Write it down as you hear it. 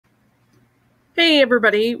Hey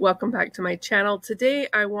everybody, welcome back to my channel. Today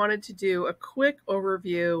I wanted to do a quick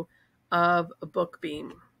overview of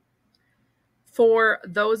Bookbeam. For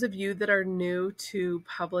those of you that are new to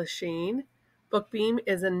publishing, Bookbeam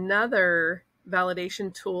is another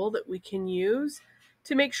validation tool that we can use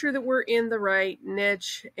to make sure that we're in the right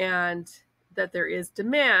niche and that there is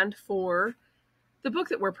demand for the book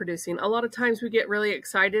that we're producing. A lot of times we get really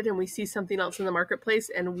excited and we see something else in the marketplace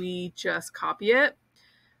and we just copy it.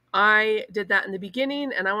 I did that in the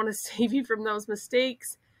beginning, and I want to save you from those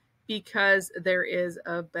mistakes because there is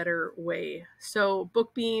a better way. So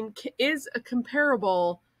Bookbeam is a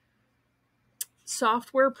comparable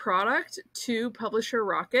software product to Publisher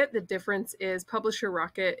Rocket. The difference is Publisher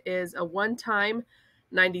Rocket is a one-time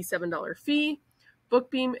 $97 fee.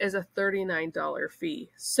 Bookbeam is a $39 fee.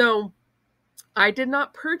 So I did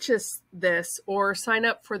not purchase this or sign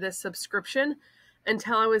up for this subscription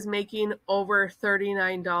until I was making over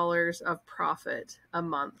 $39 of profit a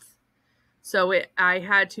month. So I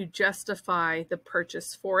had to justify the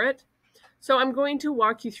purchase for it. So I'm going to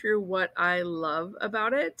walk you through what I love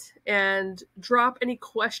about it and drop any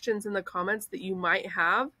questions in the comments that you might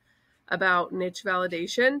have about niche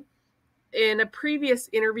validation. In a previous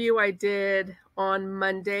interview I did on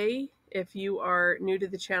Monday, if you are new to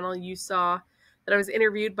the channel, you saw that I was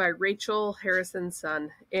interviewed by Rachel Harrison's son,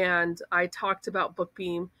 and I talked about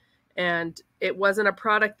Bookbeam, and it wasn't a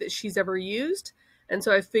product that she's ever used, and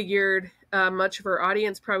so I figured much of her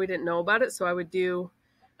audience probably didn't know about it, so I would do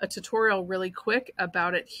a tutorial really quick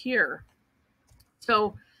about it here.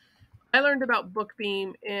 So I learned about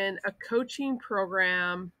Bookbeam in a coaching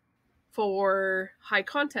program for high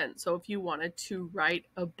content. So if you wanted to write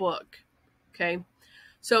a book, okay?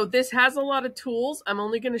 So this has a lot of tools. I'm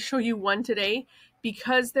only going to show you one today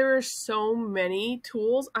because there are so many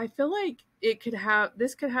tools. I feel like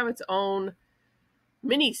this could have its own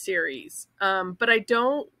mini series. But I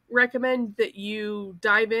don't recommend that you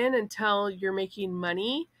dive in until you're making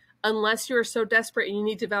money, unless you're so desperate and you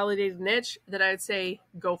need to validate a niche that I'd say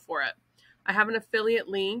go for it. I have an affiliate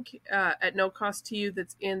link at no cost to you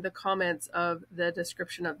that's in the comments of the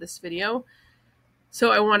description of this video.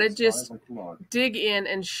 So I want to just dig in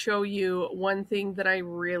and show you one thing that I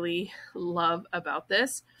really love about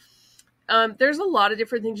this. There's a lot of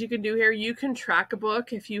different things you can do here. You can track a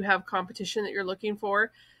book if you have competition that you're looking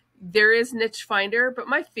for. There is Niche Finder, but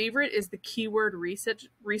my favorite is the keyword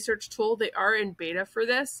research tool. They are in beta for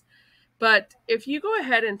this. But if you go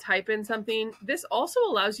ahead and type in something, this also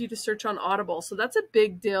allows you to search on Audible. So that's a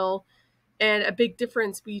big deal and a big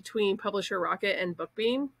difference between Publisher Rocket and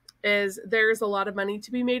Bookbeam is there's a lot of money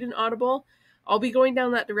to be made in Audible. I'll be going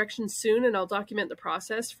down that direction soon, and I'll document the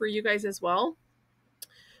process for you guys as well.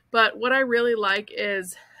 But what I really like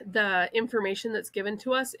is the information that's given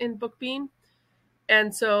to us in Bookbeam.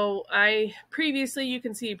 And so you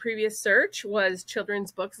can see previous search was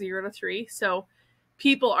children's book 0 to 3. So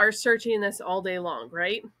people are searching this all day long,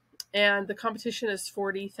 right? And the competition is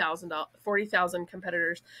 40,000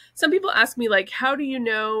 competitors. Some people ask me, like, how do you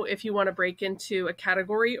know if you want to break into a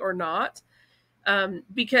category or not?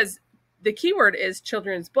 Because the keyword is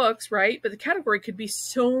children's books, right? But the category could be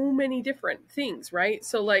so many different things, right?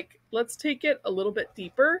 So, like, let's take it a little bit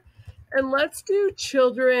deeper and let's do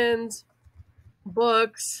children's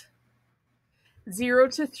books 0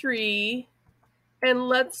 to 3, and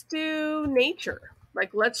let's do nature.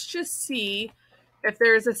 Like, let's just see if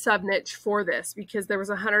there's a sub niche for this, because there was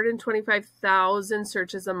 125,000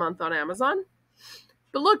 searches a month on Amazon.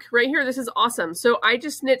 But look right here, this is awesome. So I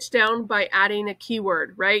just niched down by adding a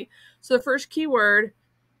keyword, right? So the first keyword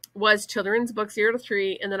was children's book 0 to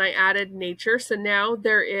 3, and then I added nature. So now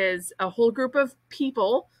there is a whole group of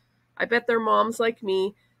people, I bet they're moms like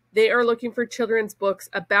me, they are looking for children's books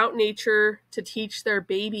about nature to teach their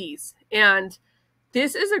babies. And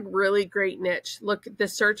this is a really great niche. Look, the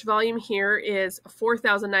search volume here is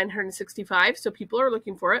 4,965, so people are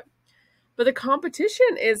looking for it. But the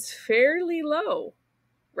competition is fairly low,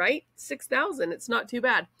 right? 6,000, it's not too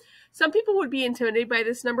bad. Some people would be intimidated by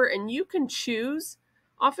this number, and you can choose.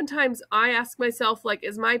 Oftentimes I ask myself, like,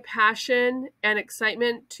 is my passion and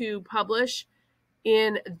excitement to publish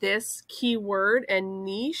in this keyword and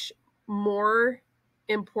niche more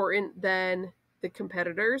important than the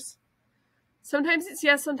competitors? Sometimes it's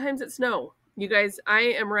yes, sometimes it's no. You guys, I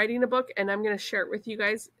am writing a book and I'm going to share it with you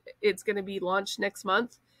guys. It's going to be launched next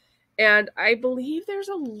month. And I believe there's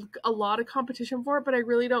a lot of competition for it, but I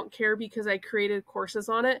really don't care because I created courses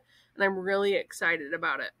on it and I'm really excited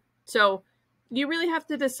about it. So you really have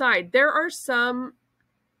to decide. There are some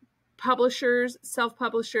publishers,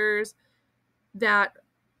 self-publishers that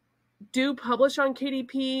do publish on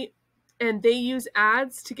KDP and they use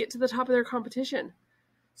ads to get to the top of their competition.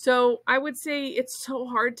 So I would say it's so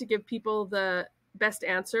hard to give people the best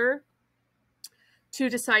answer to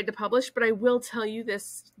decide to publish, but I will tell you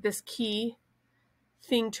this key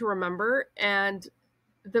thing to remember. And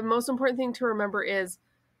the most important thing to remember is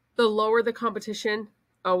the lower the competition,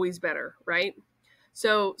 always better, right?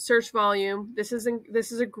 So search volume, this is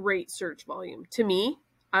a great search volume. To me,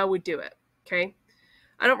 I would do it, okay?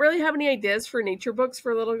 I don't really have any ideas for nature books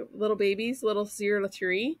for little babies, little 0 to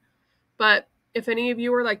 3, but if any of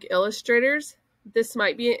you are like illustrators, this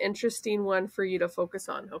might be an interesting one for you to focus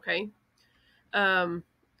on, okay?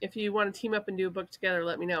 If you want to team up and do a book together,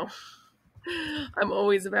 let me know. I'm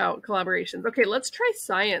always about collaborations. Okay, let's try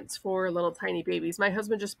science for little tiny babies. My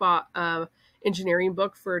husband just bought an engineering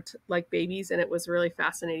book for like babies, and it was really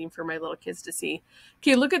fascinating for my little kids to see.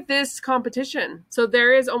 Okay, look at this competition. So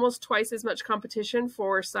there is almost twice as much competition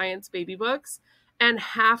for science baby books and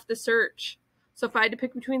half the search. So if I had to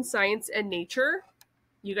pick between science and nature,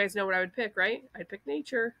 you guys know what I would pick, right? I'd pick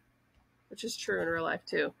nature, which is true in real life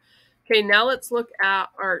too. Okay, now let's look at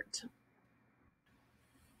art.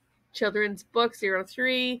 Children's book 0 to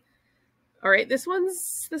 3. All right, this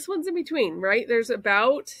one's in between, right? There's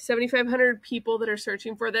about 7,500 people that are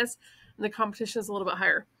searching for this, and the competition is a little bit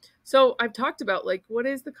higher. So I've talked about like, what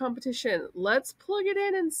is the competition? Let's plug it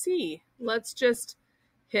in and see. Let's just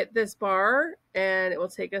hit this bar and it will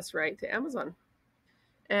take us right to Amazon.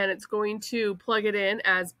 And it's going to plug it in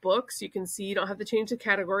as books. You can see you don't have to change the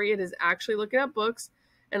category. It is actually looking at books.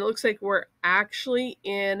 And it looks like we're actually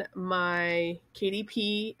in my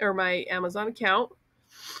KDP or my Amazon account.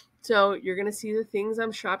 So you're going to see the things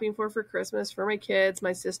I'm shopping for Christmas for my kids.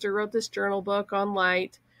 My sister wrote this journal book on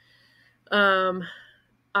light.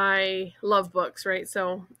 I love books, right?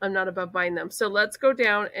 So I'm not above buying them. So let's go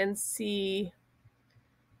down and see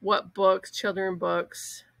what books, children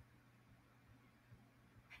books,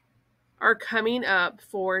 are coming up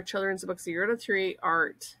for children's books 0 to 3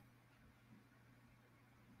 art.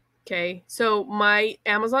 Okay, so my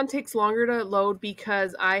Amazon takes longer to load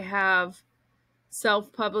because I have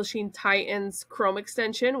Self-Publishing Titan's Chrome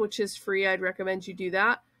extension, which is free. I'd recommend you do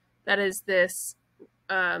that. That is this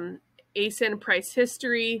ASIN price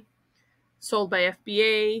history, sold by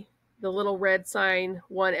FBA, the little red sign,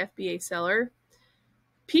 one FBA seller.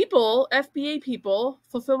 People, FBA people,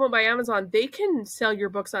 Fulfillment by Amazon, they can sell your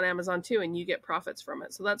books on Amazon too, and you get profits from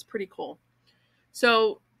it. So that's pretty cool.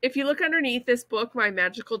 So if you look underneath this book, My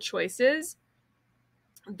Magical Choices,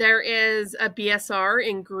 there is a BSR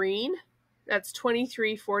in green. That's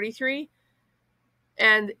 $23.43.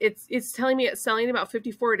 And it's telling me it's selling about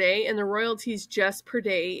 54 a day, and the royalties just per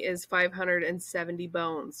day is 570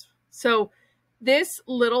 bones. So this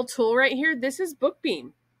little tool right here, this is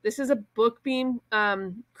Bookbeam. This is a Bookbeam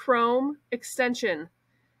Chrome extension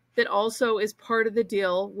that also is part of the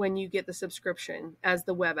deal when you get the subscription as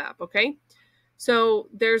the web app, okay? So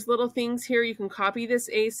there's little things here. You can copy this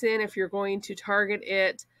ASIN if you're going to target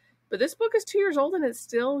it. But this book is 2 years old and it's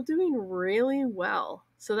still doing really well.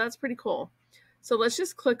 So that's pretty cool. So let's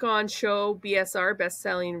just click on Show BSR,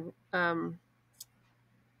 Best-Selling.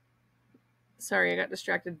 Sorry, I got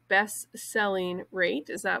distracted. Best-Selling Rate.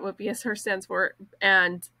 Is that what BSR stands for?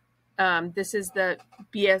 And this is the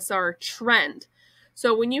BSR trend.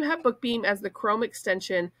 So when you have Bookbeam as the Chrome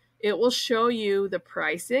extension, it will show you the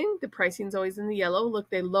pricing. The pricing's always in the yellow.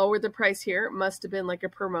 Look, they lowered the price here. It must have been like a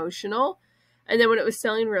promotional. And then when it was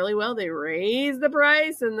selling really well, they raised the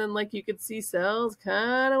price. And then like you could see sales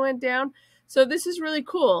kind of went down. So this is really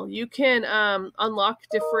cool. You can unlock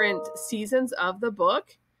different seasons of the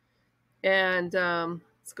book. And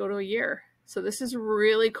let's go to a year. So this is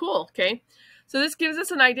really cool, okay? So this gives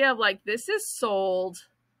us an idea of like, this is sold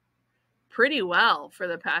pretty well for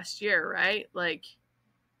the past year, right? Like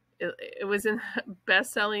it was in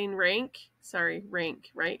best-selling rank. Sorry,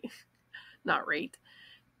 rank, right? Not rate.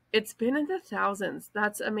 It's been in the thousands.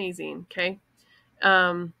 That's amazing, okay?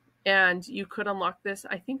 And you could unlock this.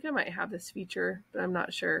 I think I might have this feature, but I'm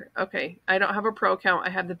not sure. Okay, I don't have a pro account.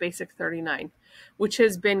 I have the basic 39, which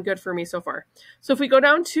has been good for me so far. So if we go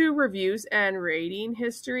down to reviews and rating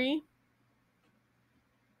history,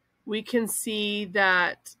 we can see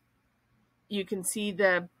that you can see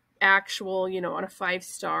the actual, on a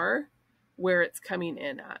 5-star where it's coming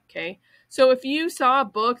in at, okay? So if you saw a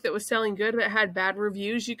book that was selling good but had bad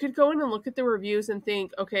reviews, you could go in and look at the reviews and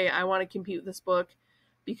think, okay, I want to compete with this book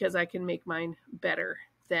because I can make mine better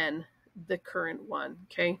than the current one,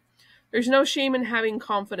 okay? There's no shame in having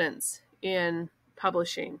confidence in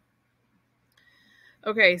publishing.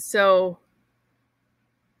 Okay, so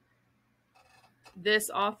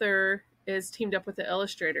this author is teamed up with the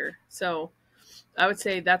illustrator. So I would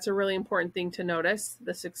say that's a really important thing to notice,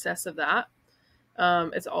 the success of that.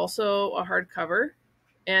 It's also a hardcover.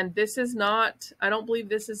 And this is not, I don't believe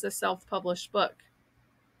this is a self-published book.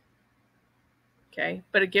 Okay,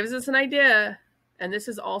 but it gives us an idea. And this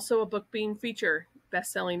is also a Bookbeam feature.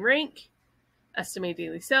 Best-selling rank, estimate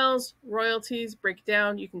daily sales, royalties, break it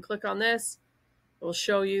down. You can click on this. It will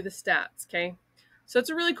show you the stats, okay? So it's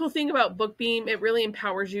a really cool thing about Bookbeam. It really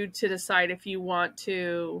empowers you to decide if you want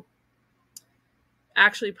to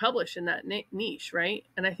actually publish in that niche, right?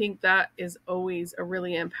 And I think that is always a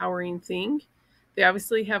really empowering thing. They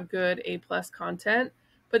obviously have good A+ content,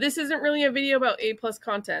 but this isn't really a video about A+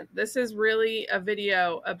 content. This is really a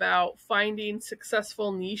video about finding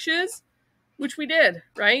successful niches, which we did,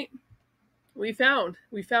 right? We found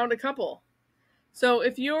a couple. So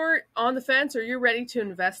if you're on the fence or you're ready to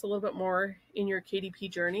invest a little bit more in your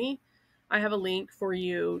KDP journey, I have a link for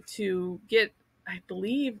you to get, I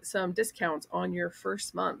believe, some discounts on your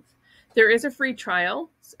first month. There is a free trial,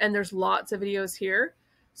 and there's lots of videos here.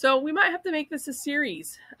 So we might have to make this a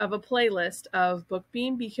series of a playlist of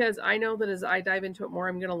Bookbeam, because I know that as I dive into it more,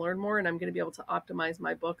 I'm going to learn more, and I'm going to be able to optimize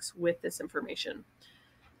my books with this information.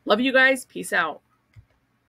 Love you guys. Peace out.